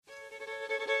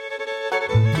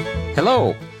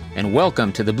Hello, and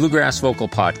welcome to the Bluegrass Vocal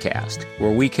Podcast, where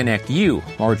we connect you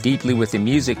more deeply with the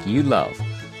music you love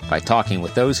by talking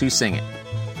with those who sing it.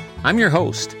 I'm your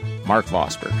host, Mark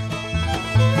Vosberg.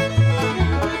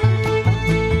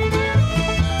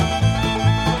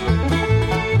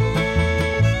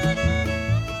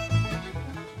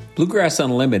 Bluegrass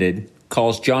Unlimited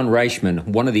calls John Reischman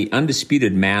one of the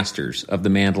undisputed masters of the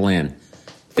mandolin,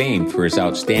 famed for his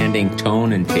outstanding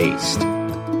tone and taste.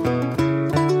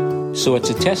 So it's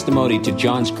a testimony to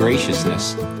John's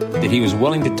graciousness that he was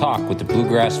willing to talk with the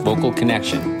Bluegrass Vocal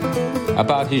Connection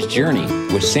about his journey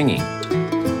with singing.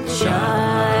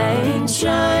 Shine,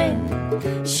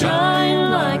 shine,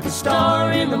 shine like a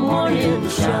star in the morning.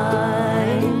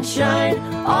 Shine, shine,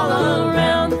 all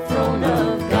around the throne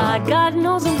of God. God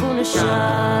knows I'm gonna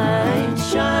shine,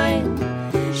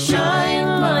 shine,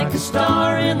 shine like a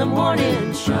star in the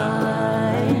morning.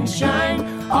 Shine,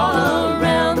 shine, all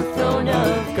around the throne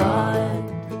of God.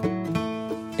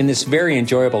 In this very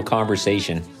enjoyable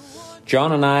conversation,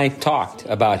 John and I talked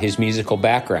about his musical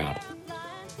background,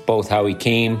 both how he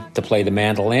came to play the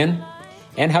mandolin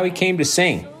and how he came to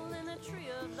sing.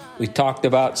 We talked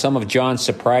about some of John's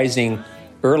surprising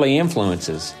early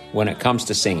influences when it comes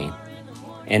to singing,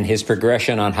 and his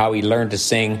progression on how he learned to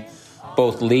sing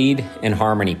both lead and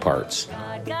harmony parts.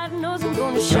 God knows I'm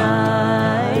gonna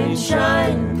shine,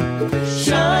 shine,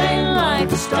 shine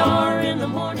like a star in the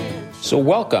morning. So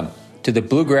welcome to the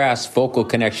Bluegrass Vocal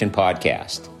Connection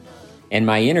podcast and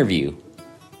my interview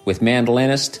with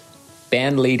mandolinist,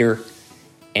 band leader,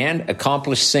 and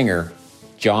accomplished singer,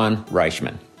 John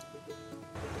Reischman.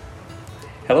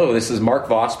 Hello, this is Mark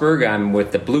Vosberg. I'm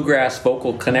with the Bluegrass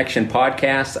Vocal Connection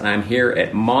podcast, and I'm here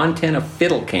at Montana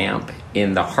Fiddle Camp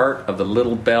in the heart of the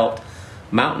Little Belt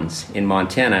Mountains in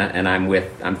Montana, and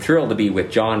I'm thrilled to be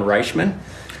with John Reischman,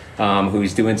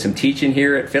 who's doing some teaching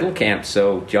here at Fiddle Camp.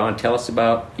 So, John, tell us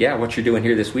about what you're doing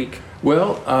here this week.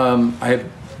 Well, I have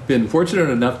been fortunate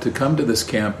enough to come to this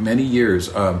camp many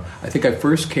years. I think I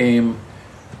first came,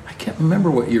 I can't remember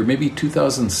what year, maybe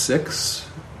 2006,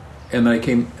 and then I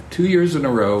came 2 years in a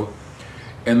row,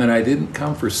 and then I didn't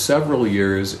come for several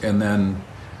years, and then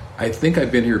I think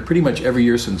I've been here pretty much every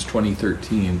year since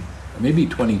 2013, maybe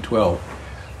 2012.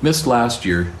 Missed last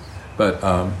year, but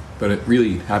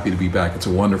really happy to be back. It's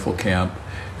a wonderful camp,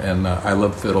 and I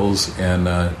love fiddles and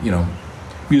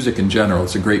music in general.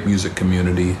 It's a great music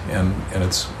community, and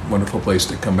it's a wonderful place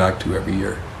to come back to every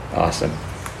year. Awesome.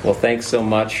 Well, thanks so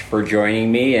much for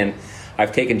joining me, and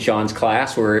I've taken John's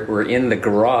class. We're in the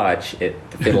garage at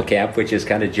the Fiddle Camp, which is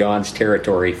kind of John's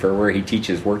territory for where he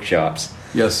teaches workshops.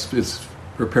 Yes, it's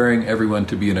preparing everyone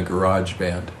to be in a garage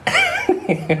band.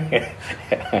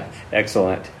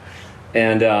 Excellent.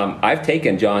 And I've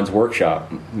taken John's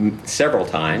workshop several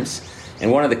times,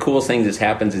 and one of the coolest things that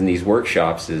happens in these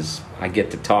workshops is I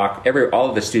get to talk, all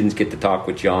of the students get to talk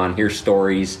with John, hear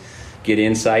stories, get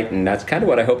insight, and that's kind of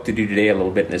what I hope to do today a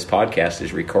little bit in this podcast,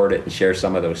 is record it and share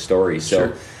some of those stories.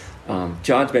 So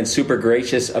John's been super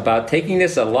gracious about taking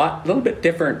this a little bit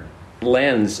different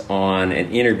lens on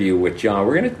an interview with John.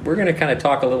 We're gonna kind of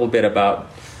talk a little bit about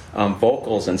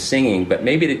vocals and singing, but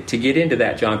maybe to get into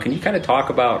that, John, can you kind of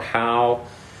talk about how,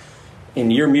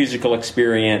 in your musical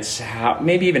experience,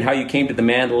 maybe even how you came to the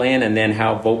mandolin, and then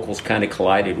how vocals kind of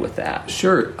collided with that?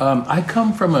 Sure. I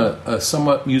come from a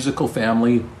somewhat musical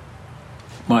family.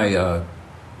 My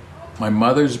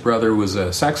mother's brother was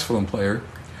a saxophone player,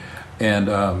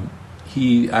 and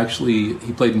he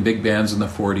played in big bands in the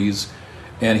 40s,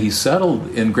 and he settled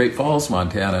in Great Falls,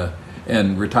 Montana,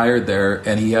 and retired there,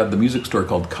 and he had the music store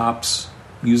called Cops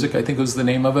Music, I think was the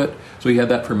name of it. So he had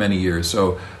that for many years.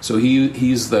 So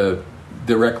he's the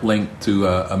direct link to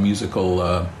a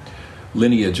musical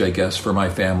lineage, I guess, for my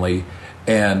family.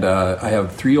 And I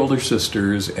have 3 older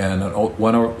sisters and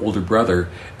one older brother,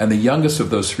 and the youngest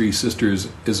of those 3 sisters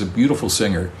is a beautiful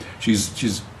singer.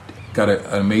 She's got an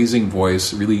amazing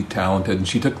voice, really talented, and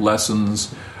she took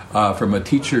lessons from a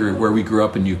teacher where we grew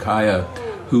up in Ukiah,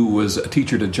 who was a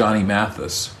teacher to Johnny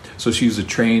Mathis. So she was a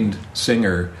trained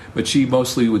singer, but she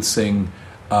mostly would sing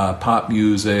pop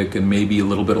music and maybe a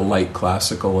little bit of light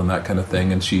classical and that kind of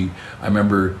thing. And I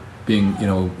remember being,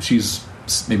 she's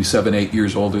maybe 7-8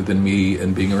 years older than me,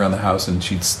 and being around the house, and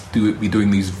she'd be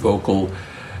doing these vocal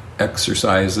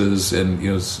exercises,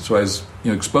 and so I was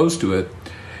exposed to it.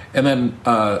 And then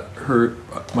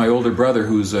my older brother,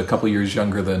 who's a couple years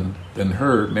younger than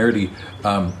her, Meredy,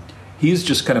 he's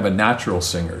just kind of a natural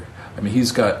singer. I mean,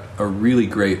 he's got a really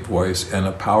great voice and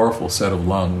a powerful set of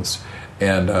lungs.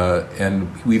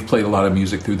 And we've played a lot of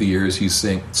music through the years. He's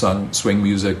sung swing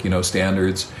music,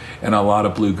 standards, and a lot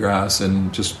of bluegrass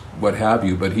and just what have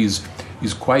you. But he's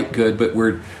he's quite good, but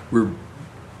we're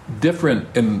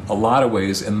different in a lot of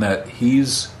ways in that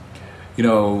he's,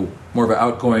 more of an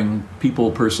outgoing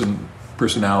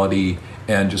personality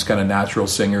and just kind of natural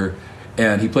singer.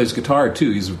 And he plays guitar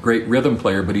too. He's a great rhythm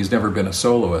player, but he's never been a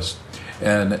soloist.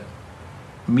 And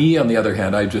me, on the other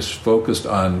hand, I just focused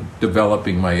on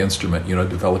developing my instrument,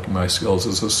 developing my skills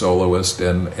as a soloist,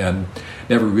 and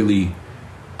never really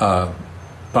thought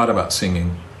about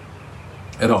singing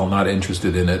at all, not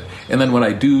interested in it. And then when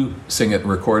I do sing it and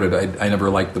record it, I never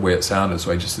liked the way it sounded,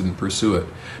 so I just didn't pursue it.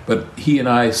 But he and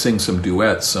I sing some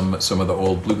duets, some of the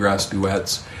old bluegrass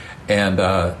duets, and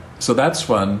so that's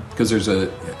fun because there's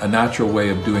a natural way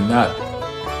of doing that.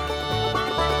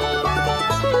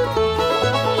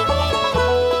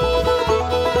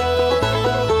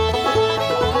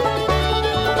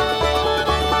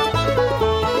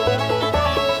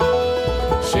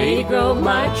 Shady Grove,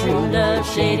 my true love,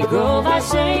 Shady Grove, I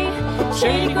say.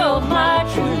 Shady Grove, my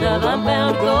true love, I'm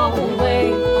bound to go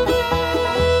away.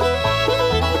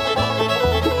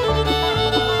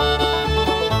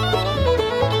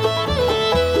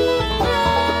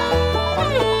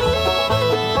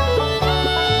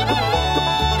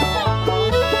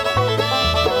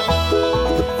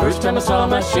 First time I saw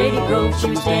my Shady Grove, she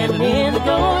was standing in the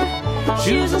door.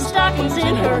 Shoes and stockings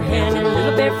in her hand and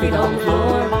little bare feet on the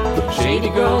floor. Shady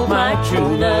Grove, my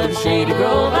true love, Shady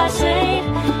Grove, I say.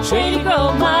 Shady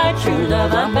Grove, my true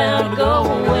love, I'm bound to go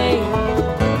away.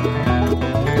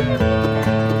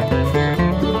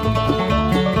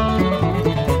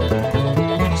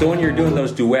 So when you're doing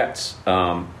those duets,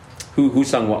 who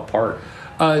sung what part?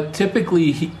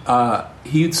 Typically,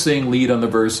 he'd sing lead on the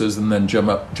verses and then jump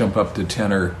up to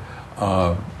tenor,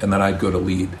 and then I'd go to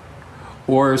lead.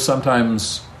 Or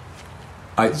sometimes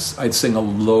I'd sing a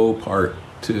low part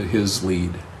to his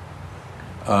lead.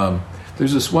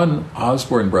 There's this one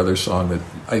Osborne Brothers song that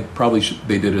I probably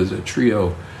they did as a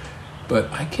trio,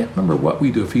 but I can't remember what we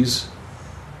do.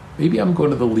 Maybe I'm going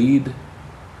to the lead.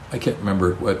 I can't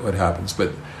remember what happens,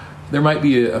 but there might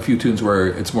be a few tunes where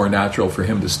it's more natural for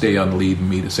him to stay on the lead and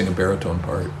me to sing a baritone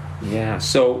part. Yeah,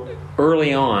 so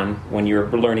early on, when you were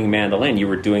learning mandolin, you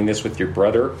were doing this with your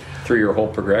brother through your whole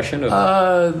progression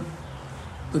of...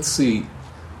 Let's see.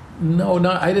 No,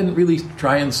 I didn't really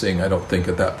try and sing, I don't think,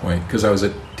 at that point, because I was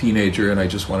a teenager and I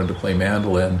just wanted to play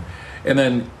mandolin. And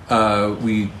then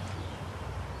we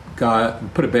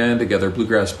put a band together, a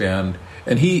bluegrass band,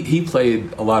 and he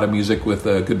played a lot of music with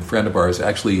a good friend of ours,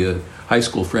 actually a high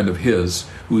school friend of his,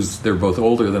 they're both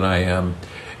older than I am.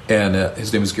 And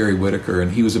his name is Gary Whitaker,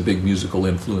 and he was a big musical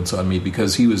influence on me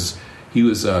because he was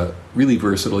really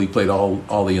versatile. He played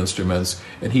all the instruments,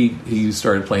 and he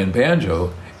started playing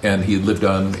banjo. And he lived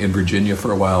in Virginia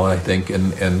for a while, I think,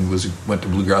 and went to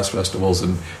bluegrass festivals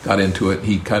and got into it.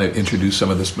 He kind of introduced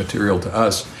some of this material to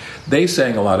us. They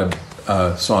sang a lot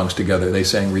of songs together. They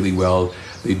sang really well.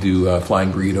 They do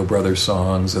Flying Burrito Brothers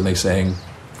songs, and they sang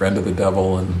 "Friend of the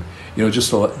Devil," and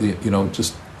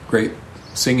just great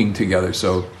singing together.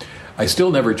 So I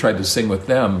still never tried to sing with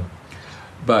them,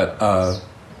 but I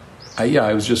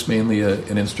was just mainly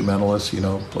an instrumentalist,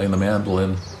 playing the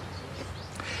mandolin.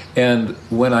 And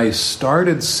when I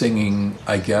started singing,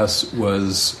 I guess,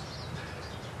 was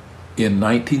in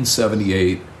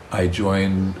 1978, I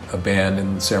joined a band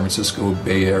in the San Francisco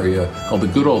Bay Area called the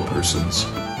Good Old Persons.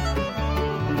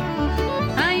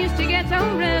 I used to get so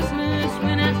restless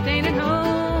when I stayed at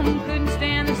home, couldn't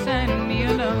stand the sight of me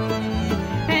alone.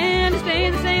 And to stay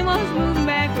the same was moving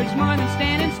backwards more than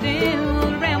standing still.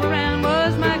 To ramble around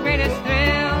was my greatest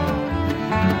thrill.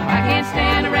 I can't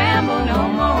stand to ramble no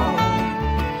more.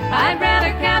 I'd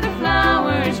rather count the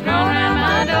flowers growing around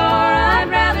my door. I'd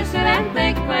rather sit and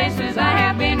think of places I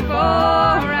have been before.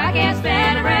 I can't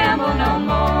stand to ramble no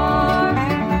more.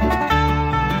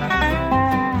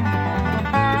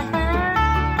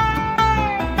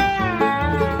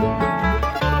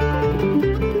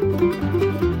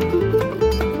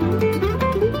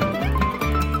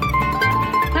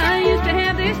 I used to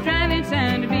have this driving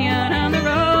sound to be out on the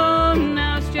road.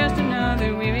 Now it's just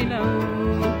another weary load.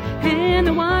 And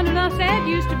the wanderlust that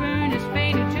used to burn has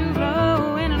faded to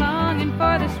glow, and a longing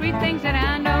for the sweet things that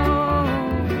I know.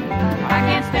 I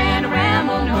can't stand to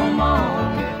ramble no more.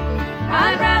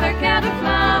 I'd rather count the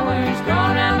flowers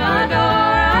growing around my door.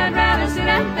 I'd rather sit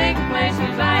and think of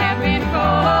places I have been before.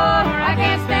 I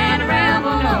can't stand to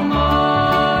ramble no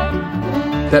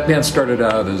more. That band started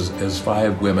out as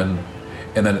 5 women,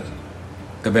 and then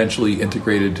eventually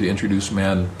integrated to introduce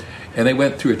men. And they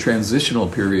went through a transitional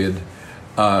period.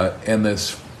 And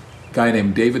this guy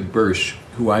named David Birch,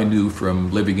 who I knew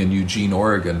from living in Eugene,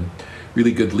 Oregon,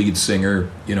 really good lead singer,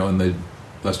 in the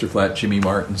Lester Flatt, Jimmy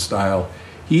Martin style.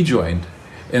 he joined,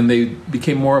 and they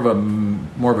became more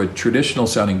of a traditional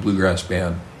sounding bluegrass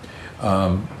band.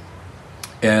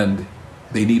 And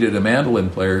they needed a mandolin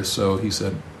player, so he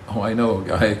said, "Oh, I know a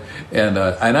guy." And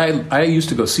I used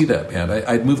to go see that band.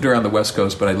 I'd moved around the West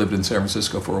Coast, but I lived in San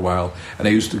Francisco for a while, and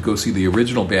I used to go see the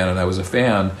original band, and I was a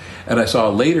fan. And I saw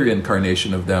a later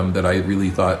incarnation of them that I really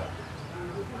thought,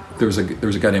 there was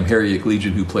a guy named Harry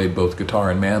Iglesias who played both guitar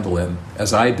and mandolin,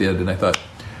 as I did, and I thought,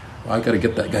 well, I got to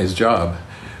get that guy's job.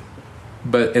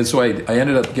 And so I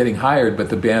ended up getting hired, but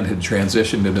the band had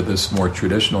transitioned into this more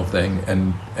traditional thing,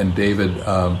 and David,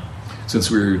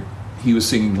 since he was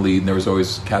singing lead, and there was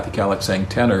always Kathy Kallick sang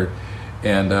tenor,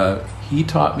 and he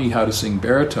taught me how to sing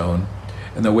baritone.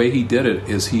 And the way he did it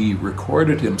is he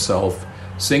recorded himself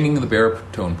singing the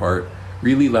baritone part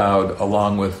really loud,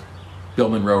 along with Bill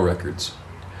Monroe records.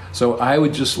 So I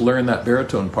would just learn that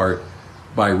baritone part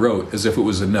by rote, as if it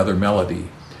was another melody,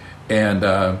 and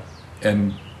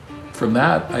from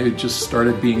that I just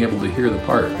started being able to hear the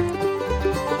part.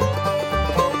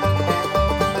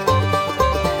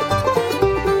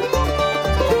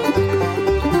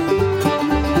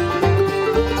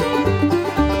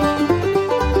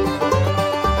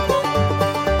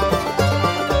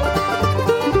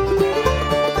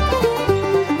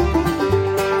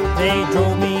 They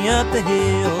drove me up the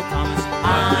hill, Thomas,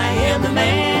 I am the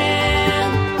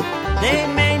man. They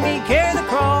made me carry the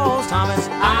cross, Thomas,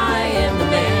 I am the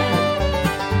man.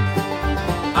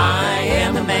 I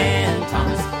am the man,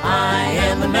 Thomas, I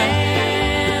am the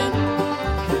man.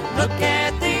 Look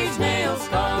at these nail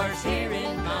scars here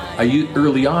in my...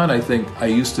 Early on, I think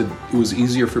it was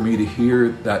easier for me to hear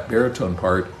that baritone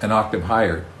part an octave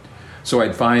higher. So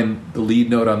I'd find the lead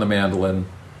note on the mandolin,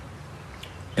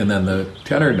 and then the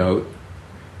tenor note,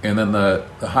 and then the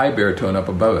high baritone up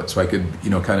above it, so I could,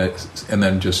 kind of, and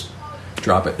then just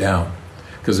drop it down,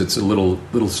 because it's a little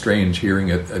strange hearing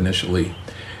it initially.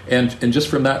 And just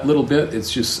from that little bit,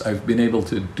 it's just, I've been able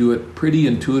to do it pretty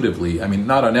intuitively. I mean,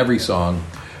 not on every song.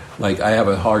 Like, I have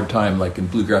a hard time, like in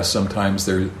bluegrass, sometimes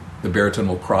the baritone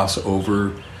will cross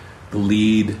over the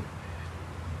lead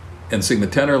and sing the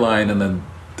tenor line, and then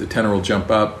the tenor will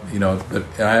jump up, but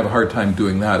I have a hard time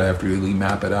doing that. I have to really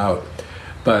map it out.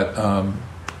 But,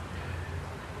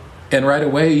 and right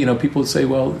away, people say,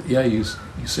 well, yeah, you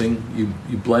sing,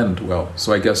 you blend well.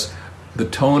 So I guess the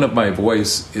tone of my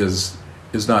voice is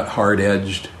not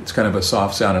hard-edged. It's kind of a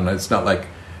soft sound, and it's not like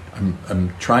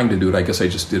I'm trying to do it. I guess I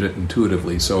just did it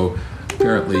intuitively. So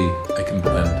apparently I can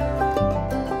blend.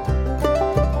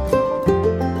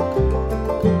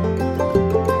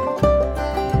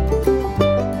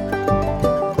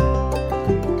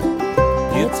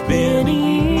 It's been a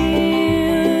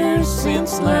year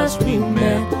since last we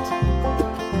met.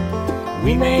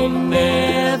 We may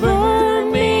never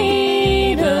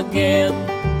meet again.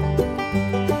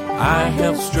 I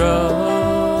have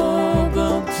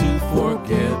struggled to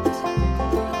forget,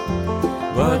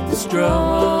 but the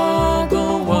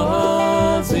struggle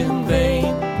was in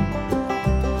vain.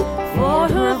 For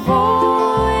her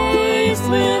voice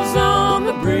lives on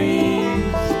the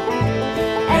breeze,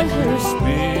 and her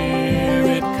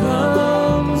spirit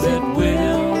comes at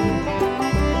will.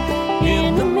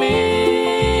 In the midnight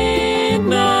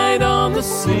on the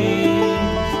sea,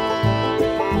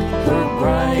 her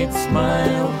bright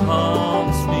smile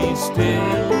haunts me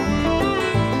still.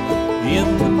 In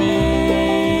the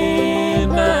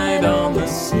midnight on the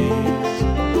seas,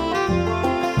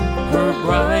 her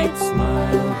bright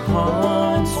smile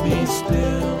haunts me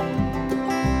still.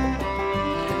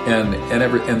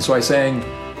 And so I sang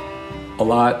a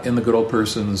lot in the Good Old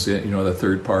Persons, the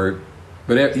third part.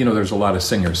 But there's a lot of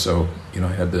singers, so I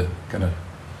had to kind of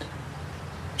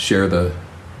share the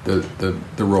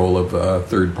role of a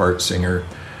third part singer,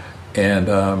 and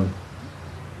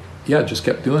just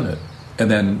kept doing it.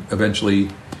 And then eventually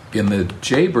in the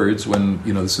Jaybirds, when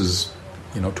this is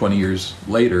 20 years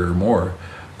later or more,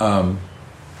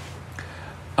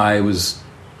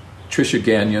 Trisha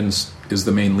Gagnon is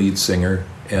the main lead singer,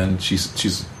 and she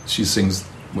sings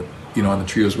on the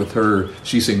trios with her.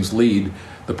 She sings lead.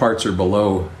 The parts are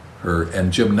below her,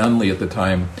 and Jim Nunley at the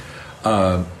time,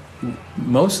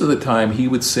 most of the time he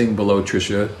would sing below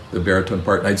Trisha, the baritone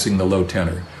part, and I'd sing the low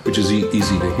tenor, which is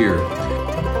easy to hear.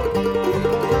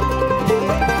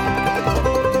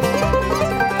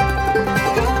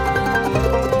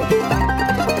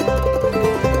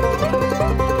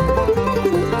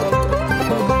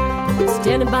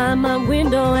 Standing by my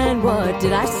window, and what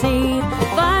did I see?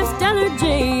 5 stellar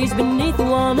jays beneath the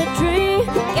walnut tree,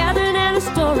 gathered at a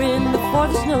a storm before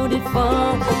the snow did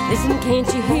fall. Listen, can't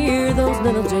you hear those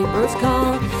little jaybirds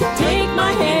call? Take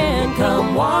my hand,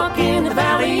 come walk in the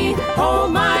valley.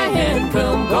 Hold my hand,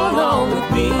 come go along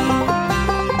with me.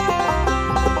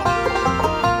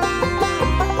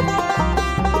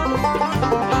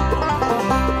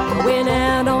 I went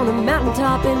out on a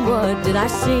mountaintop and what did I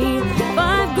see?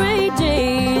 5 great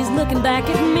days looking back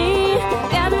at me.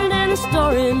 Gathered and a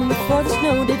storm before the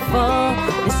snow did fall.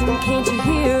 Listen, can't you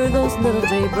hear those little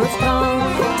jaybirds call?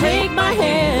 Take my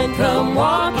hand, come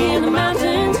walk in the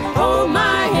mountains. Hold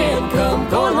my hand, come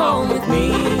go along with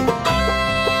me.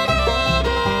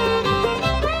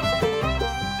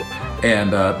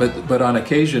 And but on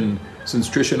occasion, since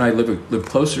Tricia and I live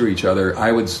closer to each other,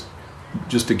 I would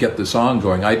just to get the song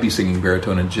going, I'd be singing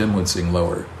baritone and Jim would sing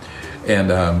lower,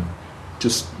 and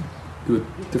just do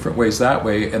it different ways that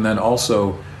way. And then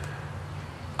also,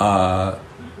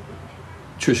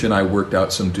 Tricia and I worked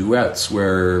out some duets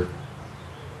where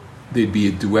they'd be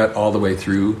a duet all the way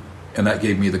through, and that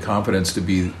gave me the confidence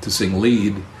to sing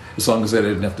lead, as long as I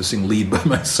didn't have to sing lead by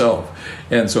myself.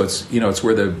 And so it's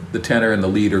where the tenor and the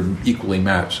lead are equally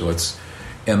matched. So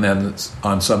and then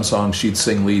on some songs she'd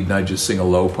sing lead and I'd just sing a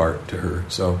low part to her.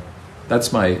 So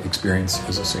that's my experience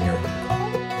as a singer.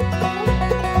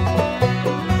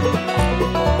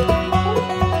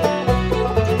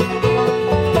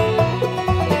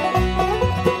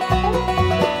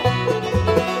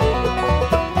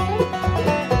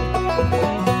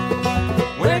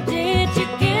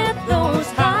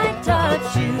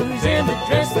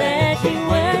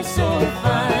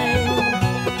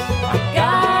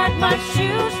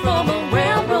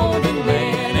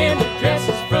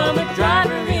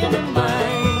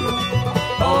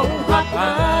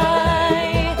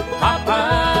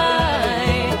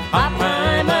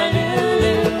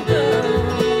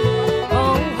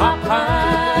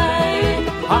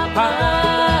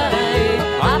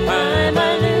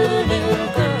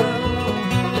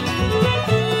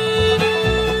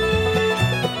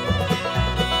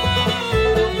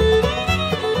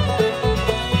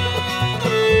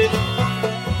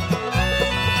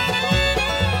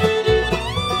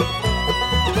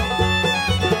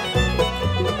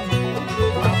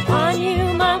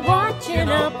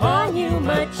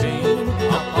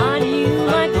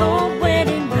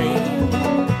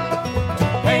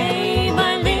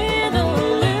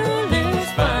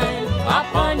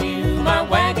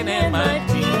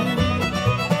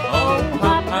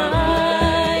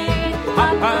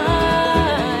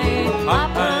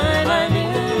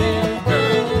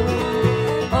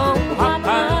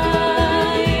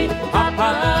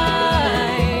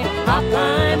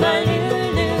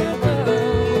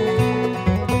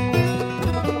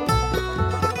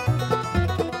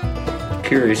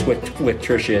 Curious with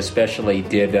Tricia especially,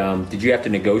 did you have to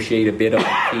negotiate a bit on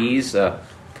the keys?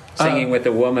 Singing with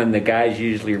a woman, the guy's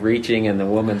usually reaching and the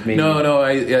woman's maybe... No,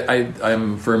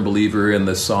 I'm a firm believer in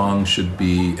the song should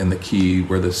be in the key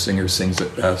where the singer sings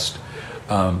it best.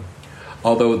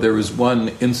 Although there was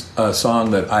one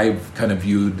song that I kind of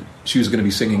viewed, she was going to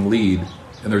be singing lead,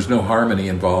 and there's no harmony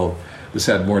involved. This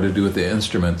had more to do with the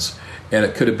instruments, and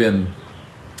it could have been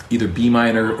either B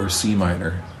minor or C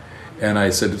minor. And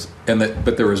I said,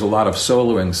 but there was a lot of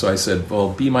soloing, so I said, well,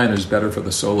 B minor is better for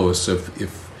the soloist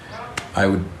if I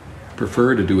would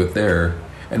prefer to do it there,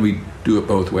 and we do it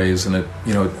both ways. And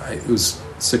it was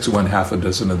 6 of one, half a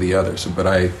dozen of the other. So, but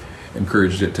I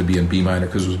encouraged it to be in B minor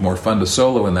because it was more fun to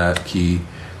solo in that key,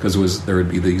 because there would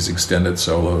be these extended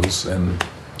solos, and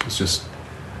it just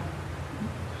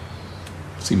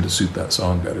seemed to suit that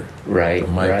song better, right?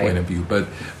 From my point of view. But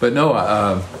no,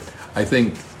 I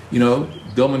think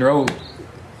Bill Monroe,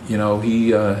 he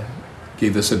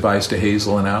gave this advice to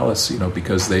Hazel and Alice,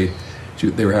 because they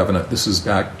were having this is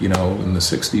back, in the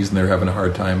 60s, and they were having a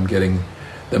hard time getting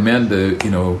the men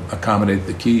to, accommodate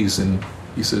the keys. And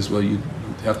he says, well, you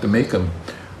have to make them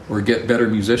or get better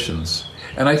musicians.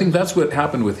 And I think that's what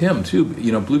happened with him, too.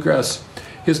 Bluegrass,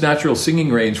 his natural singing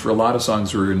range for a lot of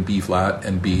songs were in B flat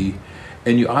and B.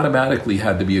 And you automatically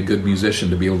had to be a good musician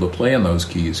to be able to play in those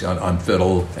keys on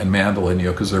fiddle and mandolin,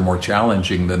 because they're more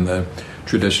challenging than the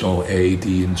traditional A,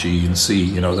 D, and G, and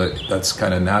C. That's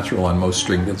kind of natural on most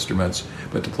stringed instruments.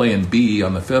 But to play in B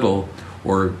on the fiddle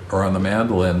or on the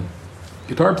mandolin,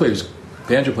 guitar players,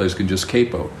 banjo players can just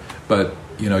capo. But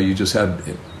you just had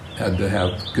to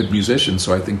have good musicians.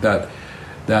 So I think that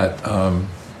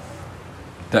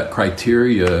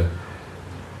criteria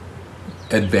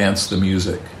advanced the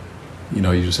music. You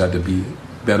just had to be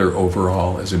better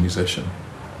overall as a musician.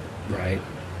 Right.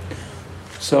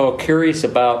 So curious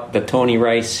about the Tony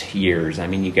Rice years. I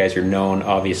mean, you guys are known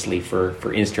obviously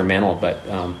for instrumental, but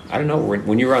I don't know,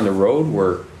 when you were on the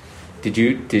road, did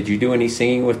you do any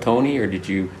singing with Tony, or did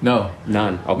you? No,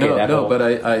 none. Okay, no. But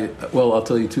I'll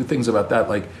tell you two things about that.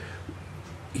 Like,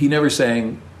 he never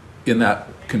sang in that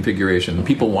configuration.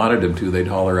 People wanted him to; they'd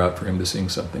holler out for him to sing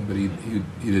something, but he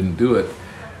didn't do it.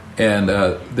 And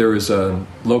there was a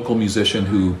local musician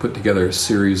who put together a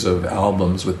series of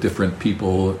albums with different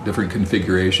people, different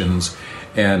configurations,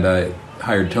 and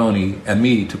hired Tony and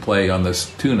me to play on this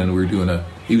tune. And we were doing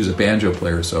he was a banjo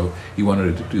player, so he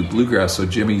wanted to do bluegrass. So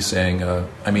Tony sang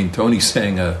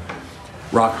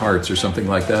Rock Hearts or something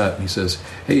like that. And he says,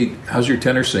 "Hey, how's your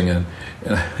tenor singing?"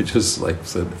 And I just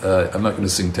said, "I'm not going to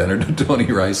sing tenor to Tony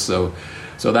Rice." So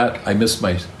that I missed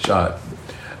my shot,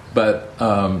 but.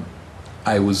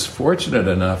 I was fortunate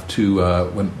enough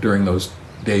to, during those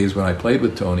days when I played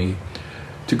with Tony,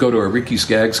 to go to a Ricky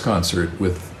Skaggs concert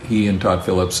with he and Todd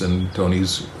Phillips and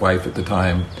Tony's wife at the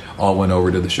time. All went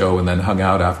over to the show and then hung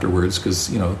out afterwards because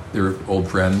they were old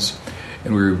friends,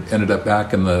 and we ended up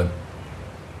back in the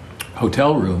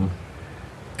hotel room,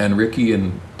 and Ricky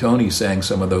and Tony sang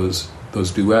some of those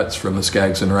duets from the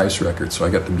Skaggs and Rice records. So I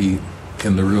got to be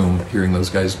in the room hearing those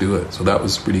guys do it. So that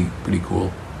was pretty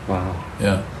cool. Wow.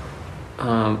 Yeah.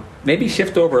 Maybe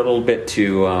shift over a little bit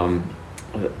to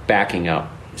backing up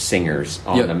singers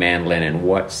on the mandolin and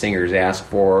what singers ask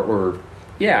for,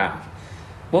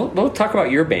 Well, we'll talk about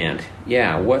your band.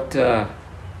 Yeah, what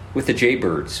with the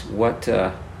Jaybirds?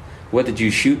 What did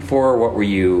you shoot for? What were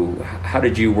you? How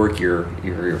did you work your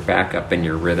backup and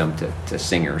your rhythm to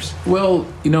singers? Well,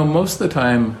 most of the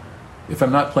time, if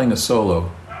I'm not playing a solo,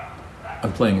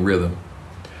 I'm playing rhythm,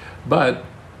 but.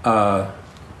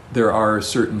 There are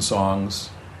certain songs,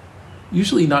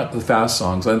 usually not the fast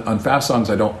songs. On fast songs,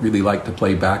 I don't really like to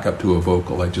play back up to a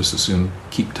vocal. I just assume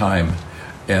keep time,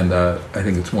 and I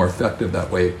think it's more effective that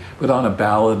way. But on a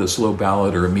ballad, a slow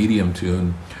ballad, or a medium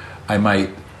tune, I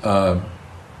might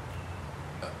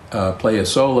play a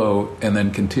solo and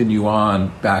then continue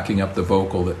on backing up the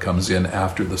vocal that comes in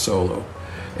after the solo,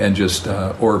 and just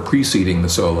or preceding the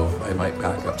solo, I might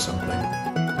back up something.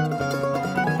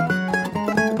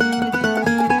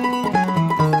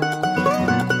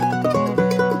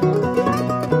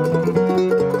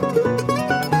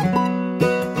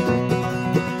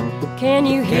 Can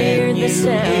you hear the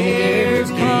sound of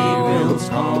Gabriel's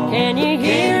call? Can you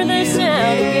hear the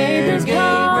sound of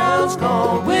Gabriel's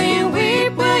call? Will you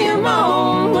weep, will you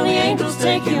moan? Will the angels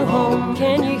take you home?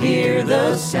 Can you hear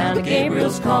the sound of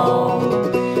Gabriel's call?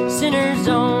 Sinners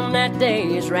on that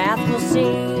day his wrath will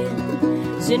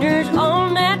see. Sinners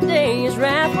on that day his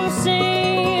wrath will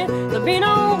see. There'll be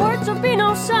no words, there'll be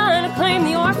no sign to claim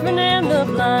the orphan and the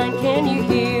blind. Can you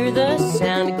hear the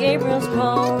sound of Gabriel's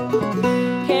call?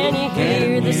 Can you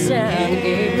hear the sound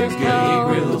of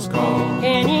Gabriel's call?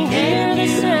 Can you hear the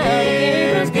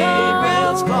sound of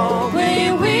Gabriel's call? Will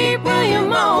you weep, will you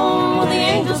moan? Will the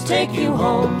angels take you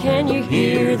home? Can you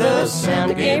hear the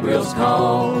sound of Gabriel's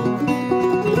call?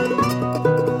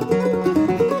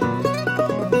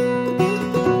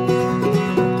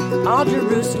 All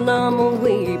Jerusalem will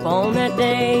weep on that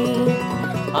day.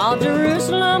 All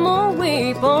Jerusalem will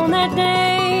weep on that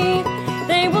day.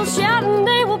 They will shout and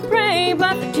they will pray,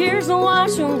 but the tears will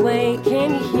wash away.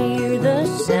 Can you hear the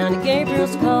sound of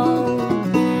Gabriel's call?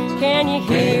 Can you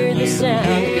hear the sound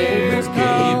of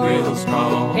Gabriel's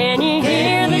call? Can you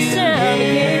hear the sound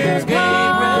of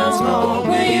Gabriel's call?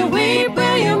 Will you weep,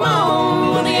 will you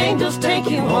moan? Will the angels take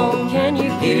you home? Can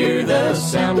you hear the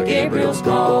sound of Gabriel's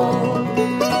call?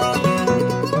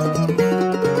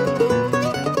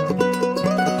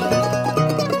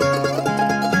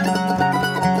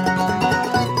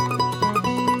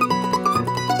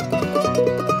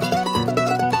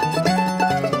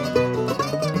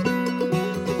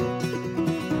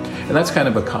 And that's kind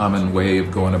of a common way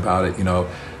of going about it.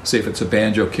 Say if it's a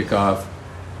banjo kickoff,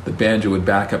 the banjo would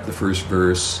back up the first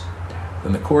verse,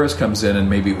 then the chorus comes in and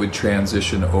maybe it would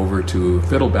transition over to a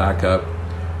fiddle backup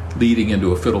leading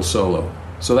into a fiddle solo.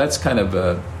 So that's kind of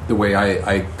the way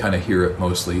I kind of hear it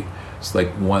mostly. It's like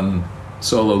one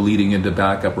solo leading into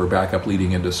backup or backup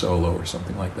leading into solo or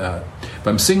something like that. If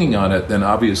I'm singing on it, then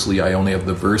obviously I only have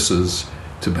the verses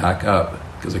to back up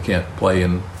because I can't play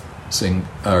and sing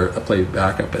or play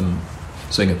backup and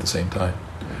sing at the same time.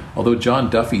 Although John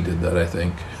Duffy did that, I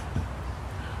think.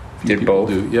 Did both?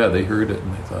 Yeah, they heard it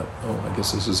and they thought, oh, I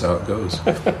guess this is how it goes.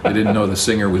 They didn't know the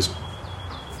singer was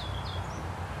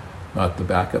not the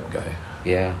backup guy.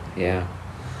 Yeah.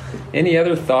 Any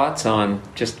other thoughts on,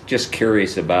 just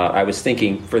curious about, I was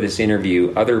thinking for this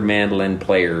interview, other mandolin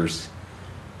players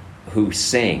who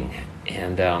sing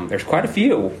And there's quite a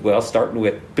few. Well, starting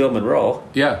with Bill Monroe.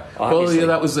 Yeah. Obviously. Well, yeah,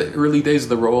 that was the early days of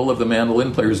the role of the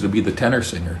mandolin players to be the tenor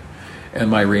singer. And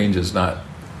my range is not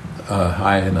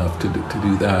high enough to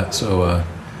do that. So,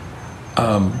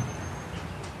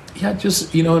 yeah,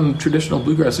 just, in traditional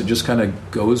bluegrass, it just kind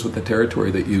of goes with the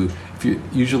territory that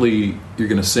usually you're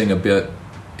going to sing a bit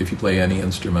if you play any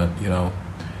instrument,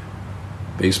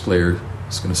 Bass player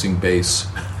is going to sing bass.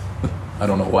 I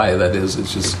don't know why that is.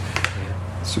 It's just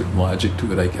a certain logic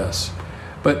to it, I guess.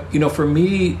 But, for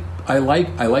me, I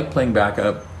like playing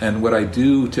backup, and what I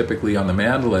do typically on the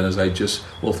mandolin is I just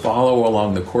will follow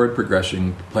along the chord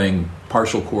progression, playing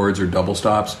partial chords or double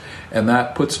stops, and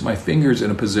that puts my fingers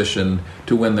in a position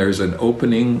to when there's an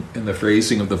opening in the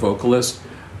phrasing of the vocalist,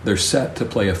 they're set to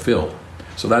play a fill.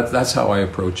 So that's how I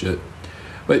approach it.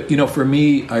 But for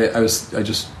me,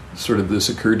 this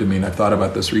occurred to me, and I've thought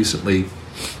about this recently.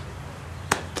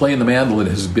 Playing the mandolin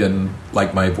has been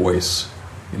like my voice,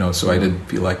 so I didn't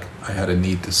feel like I had a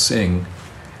need to sing,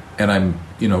 and I'm,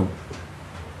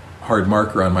 hard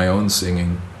marker on my own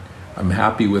singing. I'm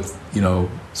happy with,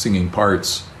 singing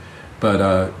parts,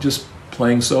 but just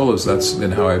playing solos, that's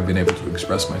been how I've been able to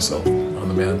express myself on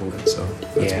the mandolin, so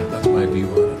that's my view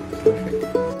on it. Perfect.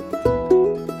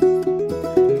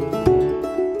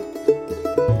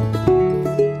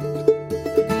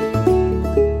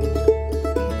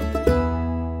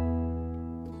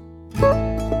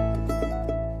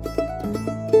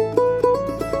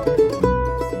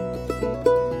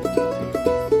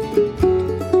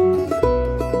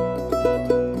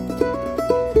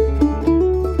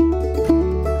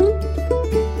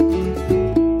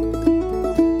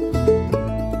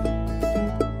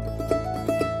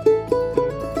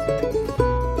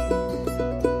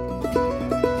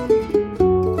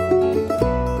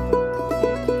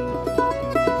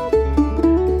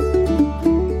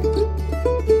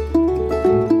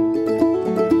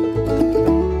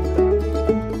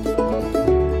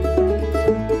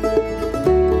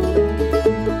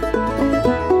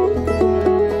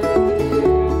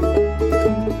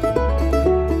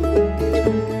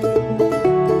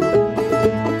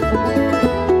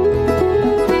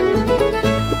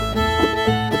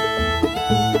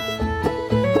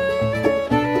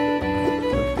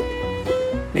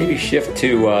 Shift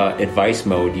to advice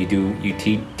mode. You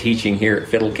teaching here at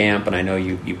Fiddle Camp, and I know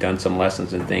you've done some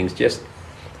lessons and things. Just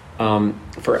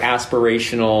for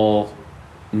aspirational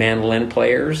mandolin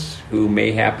players who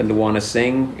may happen to want to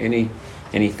sing,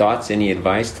 any thoughts, any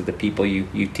advice to the people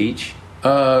you teach?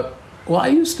 Well, I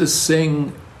used to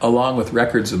sing along with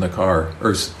records in the car,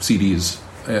 or CDs,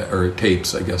 or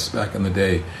tapes, I guess, back in the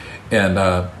day, and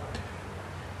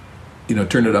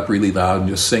turn it up really loud and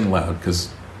just sing loud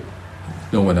because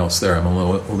no one else there. I'm the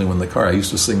only one in the car. I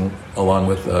used to sing along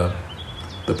with the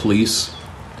Police,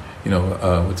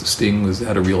 with the Sting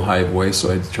had a real high voice,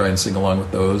 so I'd try and sing along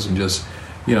with those, and just,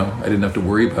 I didn't have to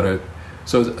worry about it.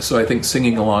 So I think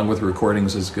singing along with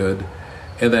recordings is good.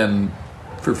 And then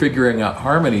for figuring out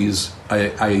harmonies,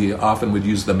 I often would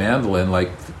use the mandolin,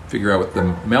 like figure out what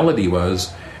the melody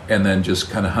was, and then just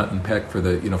kind of hunt and peck for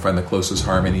the, find the closest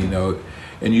harmony note.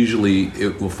 And usually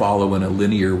it will follow in a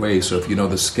linear way. So if you know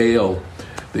the scale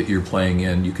that you're playing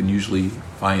in, you can usually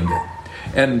find it.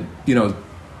 And,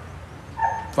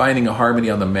 finding a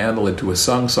harmony on the mandolin to a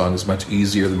song is much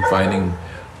easier than finding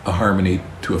a harmony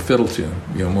to a fiddle tune,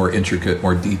 more intricate,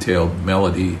 more detailed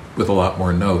melody with a lot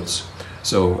more notes.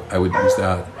 So I would use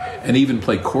that. And even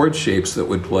play chord shapes that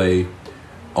would play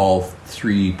all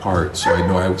three parts, so I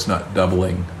know I was not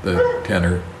doubling the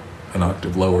tenor an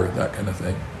octave lower, that kind of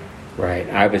thing. Right.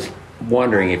 I was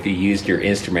wondering if you used your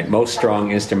instrument. Most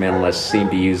strong instrumentalists seem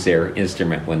to use their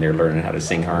instrument when they're learning how to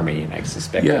sing harmony, and I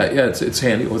suspect. Yeah, it's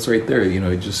handy. Well, it's right there.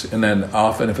 And then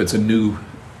often if it's a new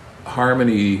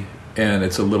harmony and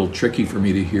it's a little tricky for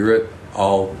me to hear it,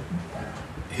 I'll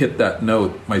hit that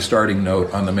note, my starting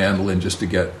note on the mandolin, just to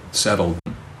get settled.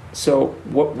 So,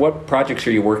 what projects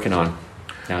are you working on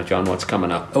now, John? What's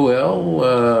coming up?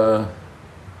 Well,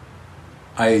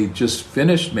 I just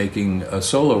finished making a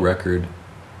solo record.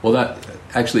 Well,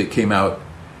 it came out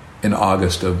in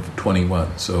August of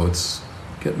 21, so it's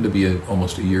getting to be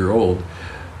almost a year old.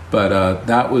 But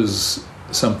that was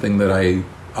something that I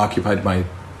occupied my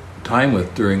time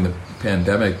with during the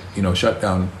pandemic,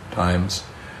 shutdown times.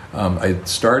 I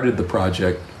started the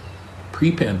project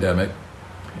pre-pandemic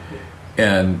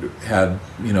and had,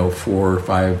 4 or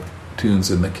 5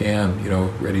 tunes in the can,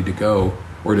 ready to go,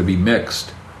 or to be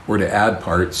mixed, or to add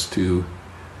parts to,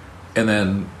 and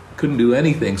then couldn't do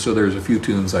anything. So there's a few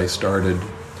tunes I started.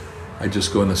 I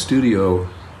just go in the studio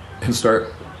and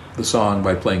start the song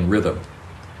by playing rhythm.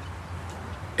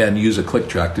 and use a click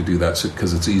track to do that,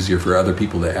 because it's easier for other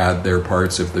people to add their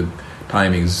parts if the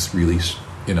timing is really,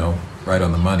 right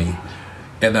on the money.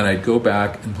 And then I'd go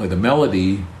back and play the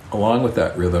melody along with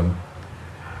that rhythm,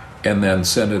 and then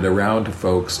send it around to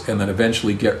folks, and then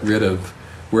eventually get rid of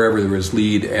wherever there was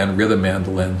lead and rhythm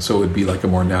mandolin, so it would be like a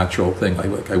more natural thing.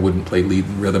 Like I wouldn't play lead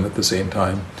and rhythm at the same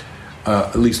time,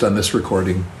 at least on this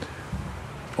recording.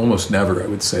 Almost never, I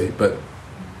would say. But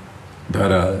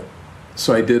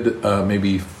so I did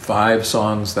maybe 5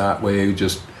 songs that way,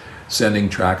 just sending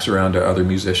tracks around to other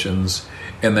musicians,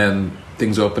 and then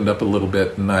things opened up a little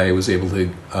bit, and I was able to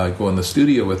go in the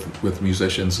studio with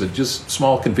musicians, and just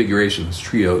small configurations,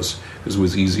 trios, because it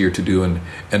was easier to do,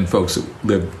 and folks that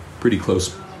lived pretty close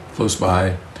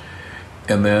by.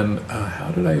 And then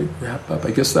how did I wrap up?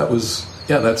 I guess that was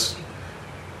that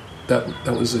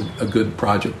was a good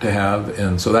project to have,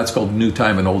 and so that's called New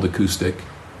Time and Old Acoustic.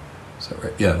 Is that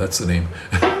right? Yeah, that's the name.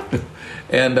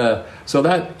 And so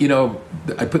that,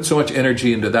 I put so much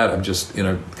energy into that. I'm just in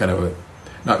a kind of a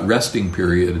not resting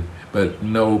period, but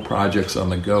no projects on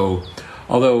the go.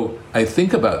 Although I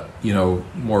think about,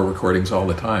 more recordings all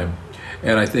the time.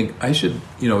 And I think I should,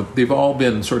 they've all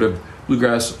been sort of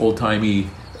bluegrass, old-timey,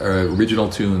 original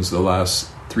tunes, the last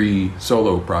 3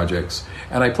 solo projects.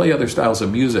 And I play other styles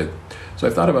of music. So I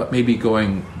thought about maybe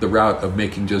going the route of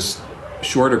making just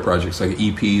shorter projects, like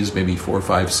EPs, maybe 4,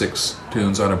 5, 6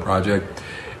 tunes on a project,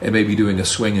 and maybe doing a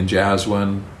swing and jazz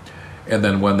one, and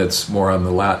then one that's more on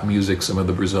the Latin music, some of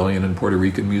the Brazilian and Puerto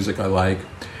Rican music I like,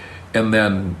 and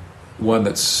then one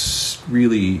that's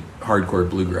really hardcore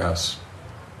bluegrass,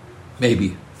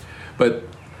 maybe. But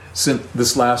since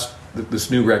this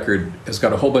new record has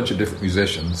got a whole bunch of different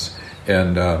musicians,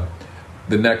 and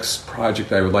the next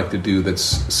project I would like to do that's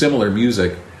similar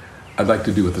music, I'd like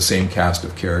to do with the same cast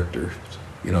of characters,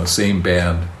 same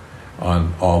band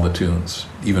on all the tunes,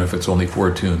 even if it's only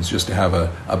 4 tunes, just to have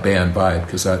a band vibe,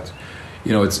 because that,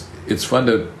 it's fun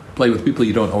to play with people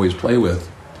you don't always play with,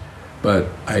 but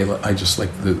I just like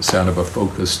the sound of a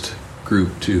focused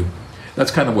group too. That's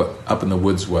kind of what Up in the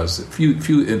Woods was. A few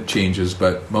changes,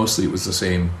 but mostly it was the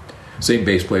same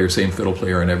bass player, same fiddle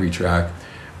player on every track,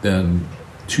 then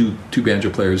two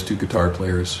banjo players, 2 guitar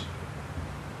players.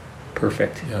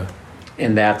 Perfect. Yeah.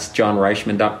 And that's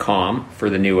johnreischman.com for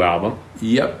the new album.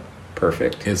 Yep.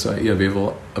 Perfect. It's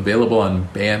available on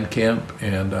Bandcamp,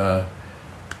 and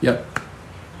yep.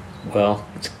 Well,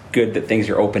 it's good that things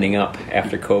are opening up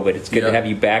after COVID. It's good to have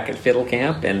you back at Fiddle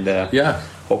Camp, and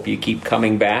hope you keep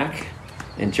coming back.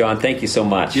 And John, thank you so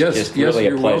much. Yes, really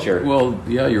a pleasure.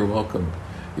 You're welcome.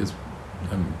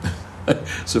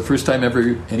 It's the first time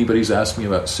ever anybody's asked me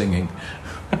about singing.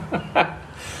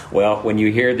 Well, when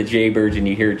you hear the Jaybirds and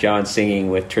you hear John singing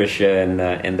with Tricia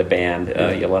and the band,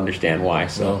 you'll understand why.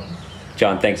 So,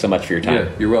 John, thanks so much for your time.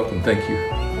 Yeah, you're welcome. Thank you.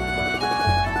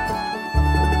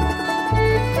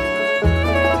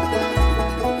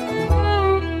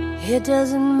 It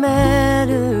doesn't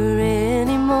matter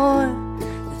anymore.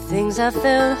 The things I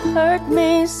felt hurt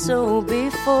me so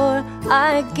before.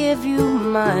 I give you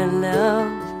my love.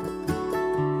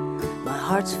 My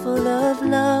heart's full of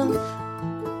love.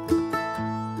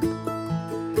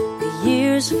 The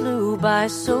years flew by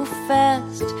so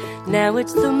fast. Now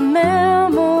it's the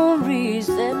memories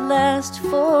that last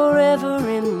forever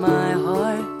in my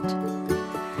heart.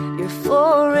 You're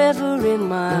forever in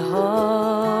my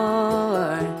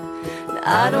heart. And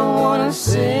I don't want to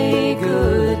say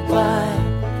goodbye,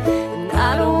 and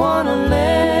I don't want to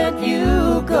let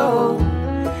you go.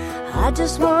 I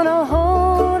just want to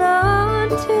hold on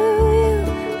to you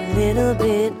a little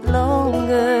bit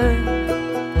longer.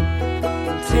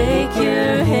 Take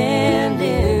your hand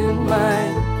in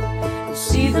mine and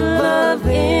see the love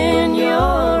in your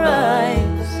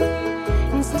eyes,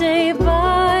 and stay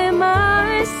by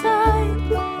my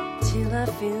side till I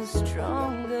feel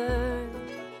stronger.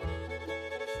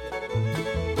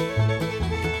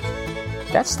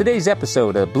 That's today's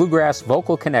episode of Bluegrass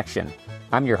Vocal Connection.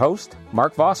 I'm your host,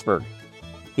 Mark Vosberg.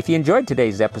 If you enjoyed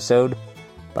today's episode,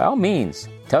 by all means,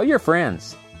 tell your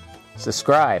friends.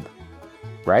 Subscribe.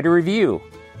 Write a review.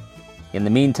 In the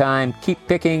meantime, keep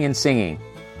picking and singing.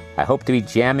 I hope to be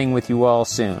jamming with you all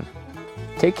soon.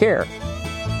 Take care.